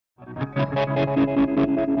G'day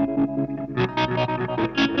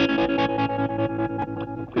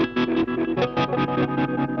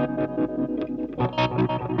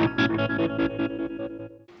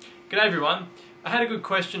everyone. I had a good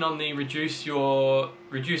question on the reduce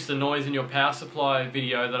the noise in your power supply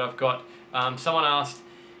video that I've got. Someone asked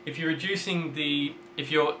if you're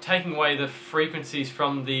taking away the frequencies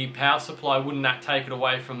from the power supply, wouldn't that take it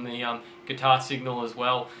away from the guitar signal as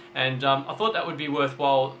well? And I thought that would be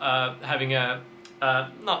worthwhile having a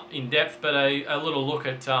not in depth, but a little look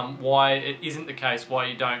at why it isn't the case, why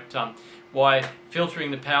you don't, why filtering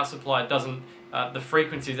the power supply doesn't. The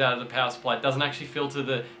frequencies out of the power supply doesn't actually filter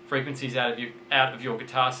the frequencies out of your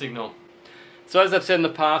guitar signal. So as I've said in the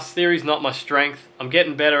past, theory's not my strength. I'm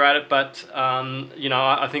getting better at it, but you know,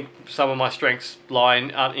 I think some of my strengths lie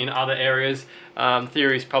in other areas.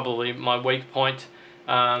 Theory's probably my weak point,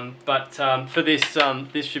 but for this,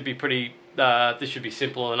 this should be pretty. This should be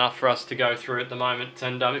simple enough for us to go through at the moment.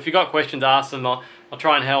 And if you've got questions, ask them. I'll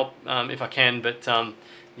try and help if I can. But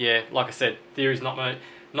yeah, like I said, theory's not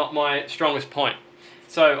my strongest point.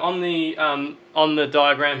 So on the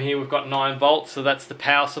diagram here, we've got 9 volts, so that's the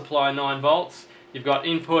power supply 9 volts. You've got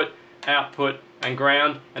input, output, and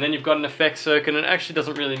ground, and then you've got an effects circuit. And it actually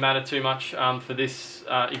doesn't really matter too much for this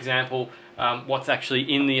example what's actually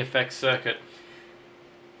in the effects circuit.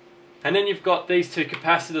 And then you've got these two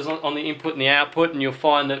capacitors on the input and the output, and you'll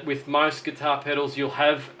find that with most guitar pedals you'll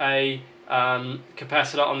have a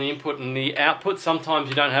capacitor on the input and the output. Sometimes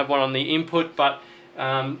you don't have one on the input, but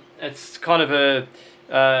it's kind of a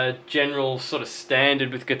general sort of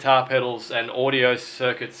standard with guitar pedals and audio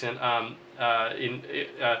circuits and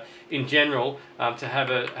in general to have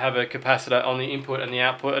a capacitor on the input and the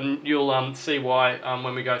output, and you'll see why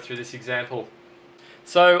when we go through this example.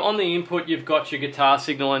 So on the input you've got your guitar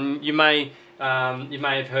signal, and you may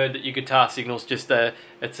have heard that your guitar signal is just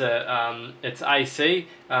it's AC.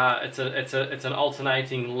 It's an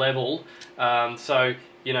alternating level. So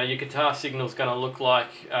you know, your guitar signal is going to look like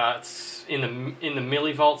it's in the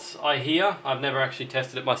millivolts. I hear. I've never actually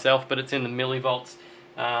tested it myself, but it's in the millivolts.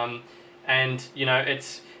 And you know,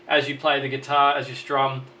 it's as you play the guitar, as you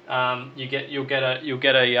strum, you'll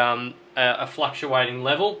get a fluctuating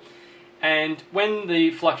level. And when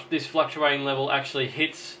this fluctuating level actually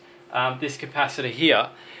hits this capacitor here,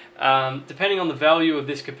 depending on the value of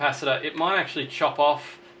this capacitor, it might actually chop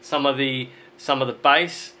off some of the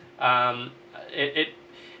bass.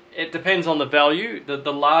 It depends on the value.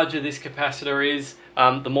 The larger this capacitor is,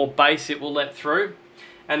 the more bass it will let through,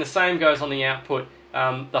 and the same goes on the output.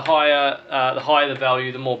 The higher the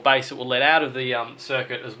value, the more bass it will let out of the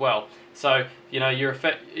circuit as well. So you know,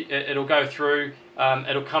 it'll go through,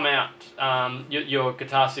 it'll come out. Your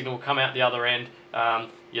guitar signal will come out the other end.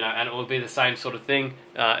 You know, and it will be the same sort of thing.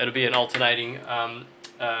 It'll be an alternating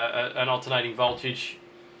voltage.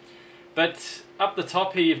 But up the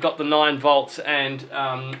top here, you've got the 9 volts, and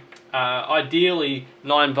ideally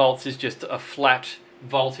 9 volts is just a flat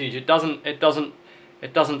voltage. It doesn't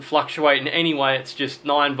fluctuate in any way. It's just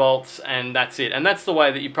 9 volts, and that's it. And that's the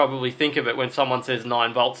way that you probably think of it when someone says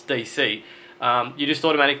 9 volts DC. You just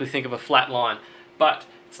automatically think of a flat line, but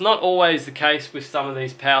it's not always the case with some of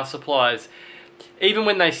these power supplies. Even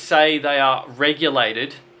when they say they are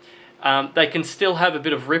regulated, they can still have a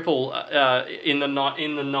bit of ripple in the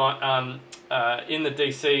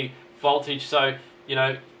DC voltage. So you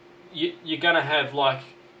know, you're going to have like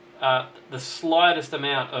the slightest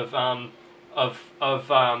amount of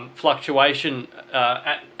fluctuation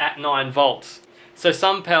at 9 volts. So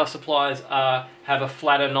some power supplies have a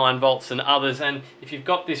flatter 9 volts than others, and if you've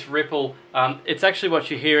got this ripple, it's actually what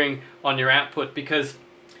you're hearing on your output. Because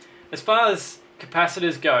as far as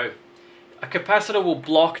capacitors go, a capacitor will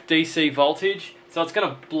block DC voltage, so it's going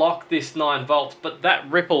to block this 9 volts, but that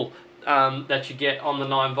ripple that you get on the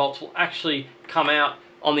 9 volts will actually come out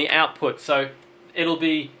on the output. So it'll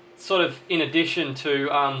be sort of in addition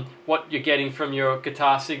to what you're getting from your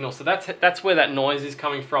guitar signal. So that's where that noise is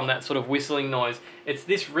coming from, that sort of whistling noise. It's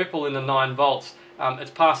this ripple in the 9 volts. It's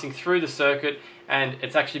passing through the circuit, and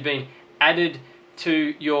it's actually being added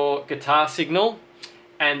to your guitar signal.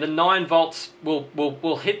 And the 9 volts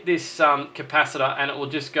will hit this capacitor, and it will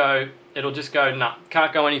just go. It'll just go nah,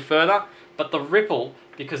 can't go any further. But the ripple,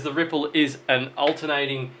 because the ripple is an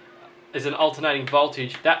alternating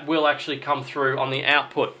voltage, that will actually come through on the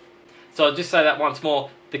output. So I'll just say that once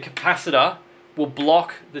more. The capacitor will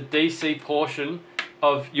block the DC portion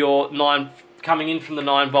of your coming in from the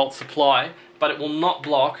 9 volt supply, but it will not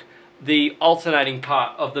block the alternating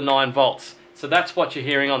part of the 9 volts. So that's what you're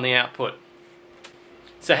hearing on the output.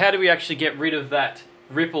 So how do we actually get rid of that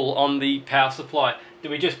ripple on the power supply? Do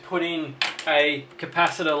we just put in a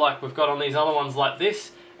capacitor like we've got on these other ones like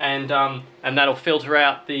this, and that'll filter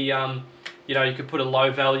out the you know, you could put a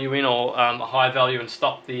low value in or a high value and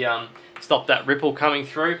stop that ripple coming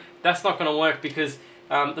through. That's not going to work because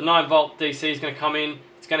the 9 volt DC is going to come in,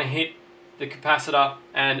 it's going to hit the capacitor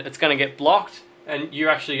and it's going to get blocked, and you're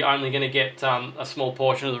actually only going to get a small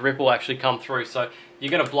portion of the ripple actually come through. So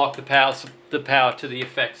you're going to block the power to the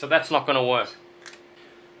effect. So that's not going to work.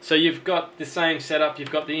 So you've got the same setup.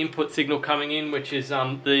 You've got the input signal coming in, which is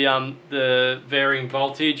the varying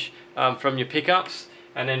voltage from your pickups,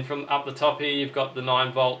 and then from up the top here you've got the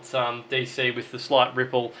 9 volt DC with the slight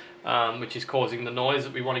ripple, which is causing the noise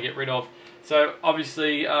that we want to get rid of. So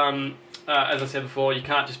obviously, as I said before, you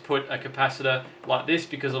can't just put a capacitor like this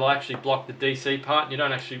because it'll actually block the DC part.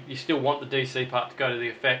 You still want the DC part to go to the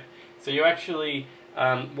effect. So you actually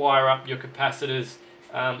wire up your capacitors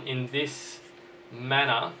in this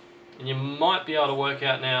manner, and you might be able to work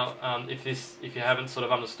out now if you haven't sort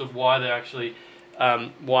of understood why they're actually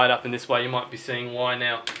wired up in this way. You might be seeing why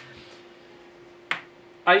now.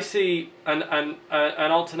 AC, an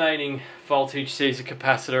alternating voltage sees a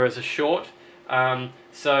capacitor as a short,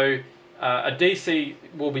 so a DC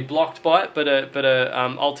will be blocked by it, but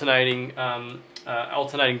a alternating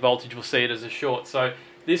voltage will see it as a short. So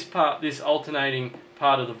this alternating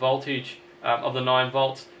part of the voltage of the 9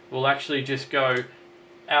 volts will actually just go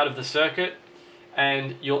out of the circuit,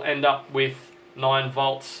 and you'll end up with 9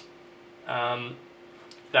 volts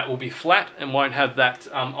that will be flat and won't have that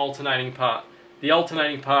alternating part. The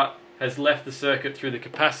alternating part has left the circuit through the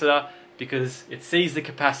capacitor because it sees the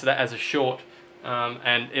capacitor as a short,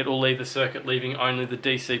 and it will leave the circuit, leaving only the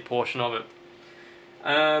DC portion of it.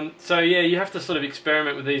 So yeah, you have to sort of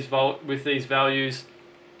experiment with these values,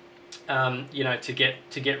 you know, to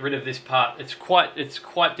get rid of this part. It's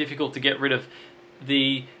quite difficult to get rid of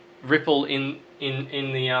the ripple in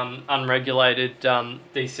the unregulated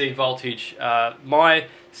DC voltage. My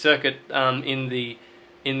circuit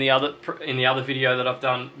in the other video that I've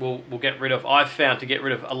done will get rid of. I've found to get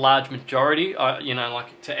rid of a large majority. You know,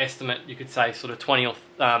 like to estimate, you could say sort of 20 or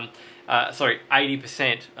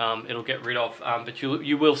 80%. It'll get rid of, but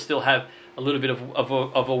you will still have a little bit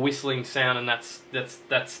of a whistling sound, and that's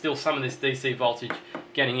still some of this DC voltage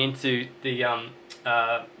getting into the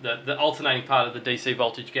alternating part of the DC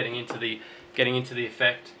voltage getting into the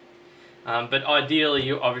effect. But ideally,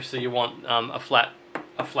 you want a flat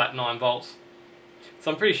 9 volts. So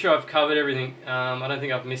I'm pretty sure I've covered everything. I don't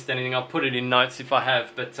think I've missed anything. I'll put it in notes if I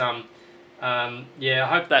have. But yeah, I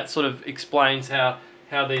hope that sort of explains how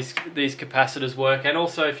these capacitors work. And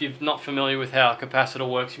also, if you're not familiar with how a capacitor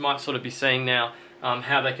works, you might sort of be seeing now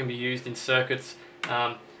how they can be used in circuits.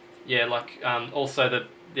 Yeah, like also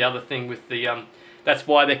the other thing with the that's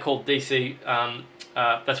why they're called DC.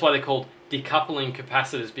 That's why they're called decoupling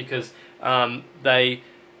capacitors, because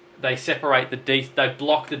they separate the DC, they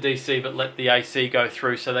block the DC but let the AC go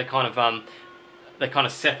through. So they kind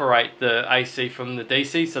of separate the AC from the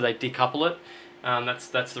DC, so they decouple it.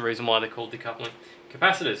 That's the reason why they're called decoupling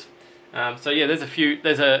capacitors. So yeah,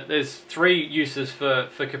 there's 3 uses for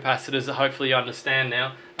capacitors that hopefully you understand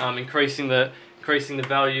now. Increasing the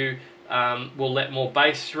value will let more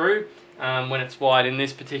bass through when it's wired in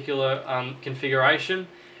this particular configuration.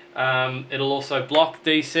 It'll also block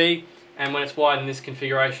DC, and when it's wired in this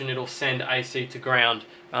configuration, it'll send AC to ground.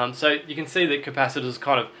 So you can see that capacitors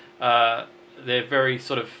kind of they're very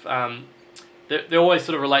sort of they always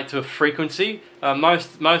sort of relate to a frequency.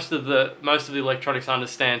 Most of the electronics I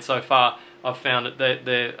understand so far, I've found that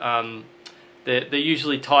they're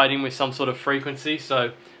usually tied in with some sort of frequency.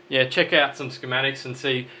 So yeah, check out some schematics and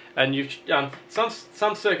see. And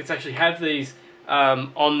some circuits actually have these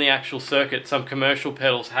on the actual circuit. Some commercial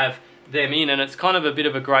pedals have them in, and it's kind of a bit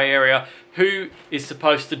of a grey area. Who is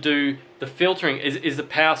supposed to do the filtering? Is the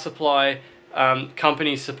power supply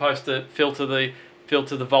company supposed to filter the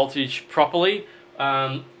voltage properly,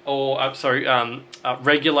 or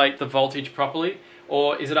regulate the voltage properly,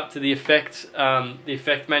 or is it up to the effect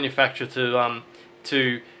manufacturer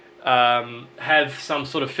to have some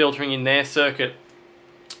sort of filtering in their circuit?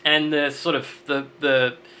 And the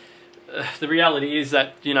reality is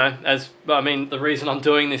that, you know, the reason I'm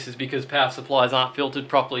doing this is because power supplies aren't filtered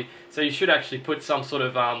properly. So you should actually put some sort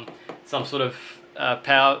of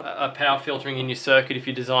power filtering in your circuit if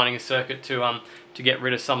you're designing a circuit to get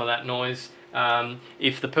rid of some of that noise.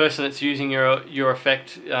 If the person that's using your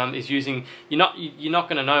effect is using, you're not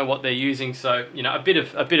going to know what they're using. So you know, a bit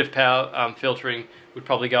of power filtering would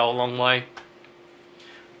probably go a long way.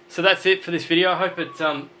 So that's it for this video. I hope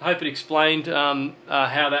it explained how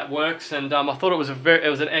that works, and I thought it was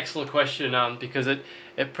an excellent question because it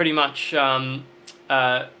pretty much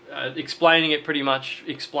explaining it pretty much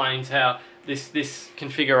explains how this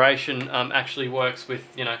configuration actually works with,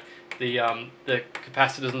 you know, the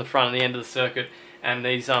capacitors in the front and the end of the circuit, and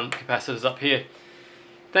these capacitors up here.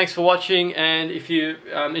 Thanks for watching, and if you're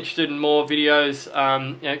interested in more videos,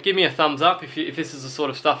 you know, give me a thumbs up if this is the sort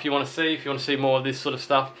of stuff you want to see, if you want to see more of this sort of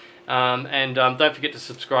stuff. And don't forget to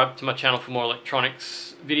subscribe to my channel for more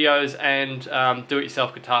electronics videos and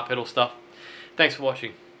do-it-yourself guitar pedal stuff. Thanks for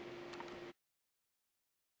watching.